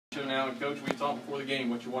now, and Coach, we talked before the game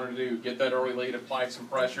what you wanted to do, get that early lead, apply some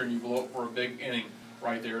pressure, and you blow up for a big inning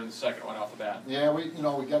right there in the second one off the bat. Yeah, we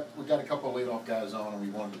got a couple of leadoff guys on, and we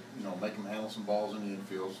wanted to make them handle some balls in the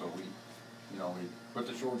infield. So we put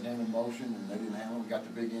the short game in motion, and they didn't handle it. We got the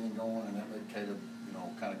big inning going, and that made Caleb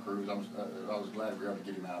kind of cruise. I was glad we were able to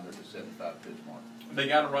get him out there to 75 pitch mark. They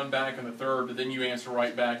got a run back in the third, but then you answer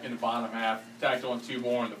right back in the bottom half, tacked on 2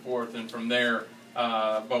 more in the fourth, and from there,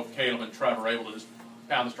 both Caleb and Trevor were able to just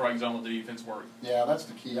pound the strike zone with the defense work. Yeah, that's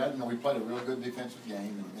the key. We played a really good defensive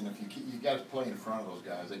game, and if you got to play in front of those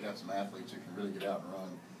guys, they got some athletes who can really get out and run.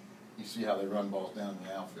 You see how they run balls down in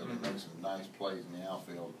the outfield. They make some nice plays in the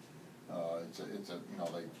outfield. The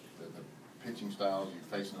pitching styles.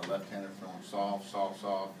 You're facing a left-hander throwing soft,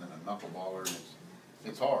 and then a knuckleballer. And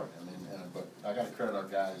it's hard. But I got to credit our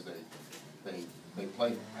guys. They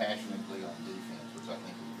played passionately on defense, which I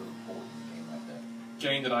think is really important in a game like that.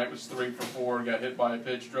 Jane tonight was 3 for 4, got hit by a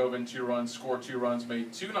pitch, drove in 2 runs, scored 2 runs,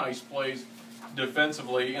 made 2 nice plays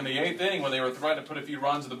defensively. In the 8th inning, when they were trying to put a few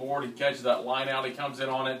runs on the board, he catches that line out, he comes in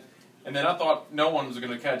on it. And then I thought no one was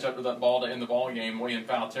going to catch up to that ball to end the ball game way in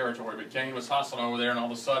foul territory. But Kane was hustling over there, and all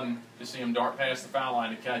of a sudden, you see him dart past the foul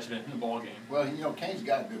line and catch it in the ball game. Well, Kane's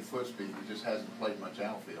got good foot speed. He just hasn't played much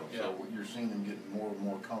outfield. Yeah. So you're seeing him getting more and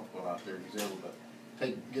more comfortable out there. He's able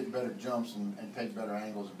to get better jumps and take better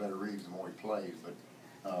angles and better reads the more he plays. But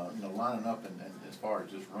lining up and as far as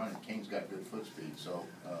just running, Kane's got good foot speed. So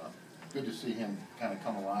good to see him kind of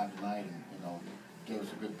come alive tonight and give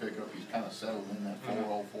us a good pickup. He's kind of settled in that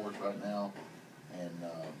 4-hole for us right now. And,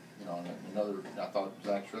 I thought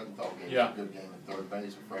Zach Shredenthal gave us a good game at third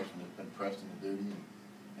base. A freshman that's been pressed into duty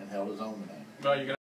and held his own tonight. Well,